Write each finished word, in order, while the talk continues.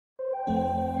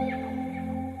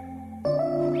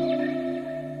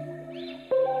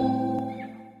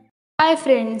Hi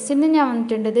friends, ഇന്ന് ഞാൻ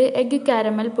വന്നിട്ടുള്ളത് എഗ്ഗ്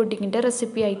കാരമൽ പുഡിങ്ങിൻ്റെ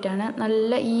റെസിപ്പി ആയിട്ടാണ്.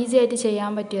 നല്ല ഈസി ആയിട്ട്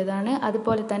ചെയ്യാൻ പറ്റിയതാണ്.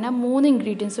 അതുപോലെ തന്നെ 3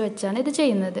 ഇൻഗ്രീഡിയൻസ് വെച്ചാണ് ഇത്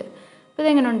ചെയ്യുന്നത്. അപ്പോൾ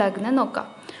ഇതെങ്ങനെ ഉണ്ടാക്കുന്നത് നോക്കാം.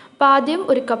 അപ്പോൾ ആദ്യം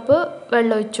ഒരു കപ്പ്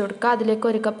വെള്ളം ഒഴിച്ച് കൊടുക്കുക. അതിലേക്ക്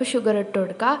ഒരു കപ്പ് ഷുഗർ ഇട്ട്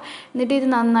കൊടുക്കുക. എന്നിട്ട് ഇത്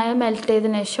നന്നായി മെൽറ്റ്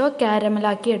ചെയ്തതിന് ശേഷം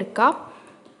കാരമലാക്കി എടുക്കാം.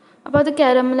 അപ്പോൾ അത്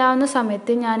കാരമലാവുന്ന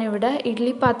സമയത്ത് ഞാനിവിടെ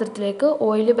ഇഡ്ഡലി പാത്രത്തിലേക്ക്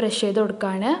ഓയിൽ ബ്രഷ് ചെയ്ത്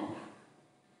കൊടുക്കുകയാണ്.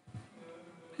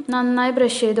 നന്നായി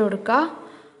ബ്രഷ് ചെയ്ത് കൊടുക്കുക.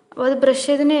 അപ്പോൾ അത് ബ്രഷ്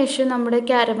ചെയ്തതിന് ശേഷം നമ്മുടെ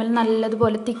കാരമൽ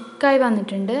നല്ലതുപോലെ തിക്കായി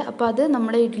വന്നിട്ടുണ്ട്. അപ്പോൾ അത്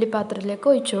നമ്മുടെ ഇഡ്ഡലി പാത്രത്തിലേക്ക്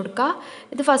ഒഴിച്ചു കൊടുക്കുക.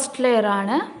 ഇത് ഫസ്റ്റ്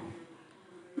ലെയറാണ്.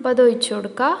 അപ്പോൾ അത് ഒഴിച്ചു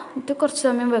കൊടുക്കുക. ഇത് കുറച്ച്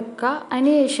സമയം വെക്കുക.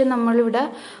 അതിന് ശേഷം നമ്മളിവിടെ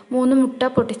 3 മുട്ട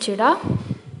പൊട്ടിച്ചിടുക.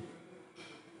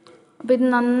 അപ്പോൾ ഇത്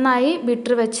നന്നായി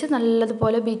ബീറ്റർ വെച്ച്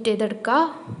നല്ലതുപോലെ ബീറ്റ് ചെയ്തെടുക്കുക.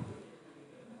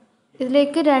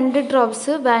 ഇതിലേക്ക് 2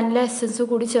 ഡ്രോപ്സ് വാനില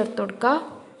എസൻസ് കൂടി ചേർത്ത് കൊടുക്കുക.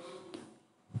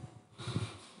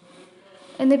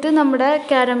 എന്നിട്ട് നമ്മുടെ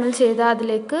കാരമൽ ചെയ്ത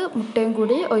അതിലേക്ക് മുട്ടയും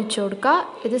കൂടി ഒഴിച്ചു കൊടുക്കുക.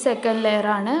 ഇത് സെക്കൻഡ്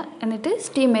ലെയറാണ്. എന്നിട്ട്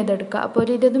സ്റ്റീം ചെയ്തെടുക്കുക. അപ്പോൾ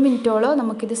ഒരു 20 മിനിറ്റോളം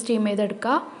നമുക്കിത് സ്റ്റീം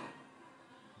ചെയ്തെടുക്കാം.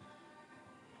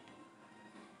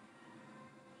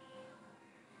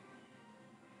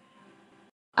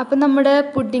 അപ്പോൾ നമ്മുടെ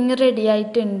പുഡിങ് റെഡി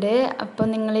ആയിട്ടുണ്ട്. അപ്പോൾ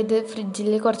നിങ്ങളിത്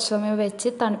ഫ്രിഡ്ജിൽ കുറച്ച് സമയം വെച്ച്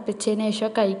തണുപ്പിച്ചതിന്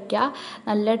ശേഷം കഴിക്കുക.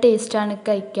 നല്ല ടേസ്റ്റാണ്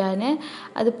കഴിക്കാൻ.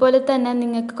 അതുപോലെ തന്നെ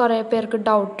നിങ്ങൾക്ക് കുറേ പേർക്ക്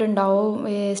ഡൗട്ട് ഉണ്ടാവും,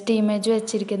 സ്റ്റീമേജ്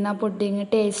വെച്ചിരിക്കുന്ന പുഡിങ്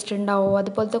ടേസ്റ്റ് ഉണ്ടാവും,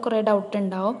 അതുപോലത്തെ കുറേ ഡൗട്ട്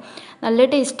ഉണ്ടാവും. നല്ല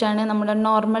ടേസ്റ്റാണ്. നമ്മുടെ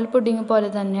നോർമൽ പുഡിങ്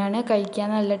പോലെ തന്നെയാണ്, കഴിക്കാൻ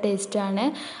നല്ല ടേസ്റ്റാണ്.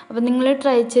 അപ്പോൾ നിങ്ങൾ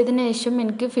ട്രൈ ചെയ്തതിന് ശേഷം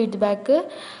എനിക്ക് ഫീഡ്ബാക്ക്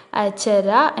അയച്ചു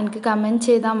തരാം. എനിക്ക് കമൻറ്റ്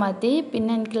ചെയ്താൽ മതി.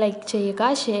 പിന്നെ എനിക്ക് ലൈക്ക് ചെയ്യുക,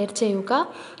 ഷെയർ ചെയ്യുക,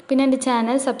 പിന്നെ എൻ്റെ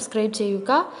ചാനൽ സബ്സ്ക്രൈബ്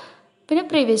ചെയ്യുക, പിന്നെ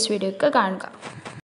പ്രീവിയസ് വീഡിയോ ഒക്കെ കാണുക.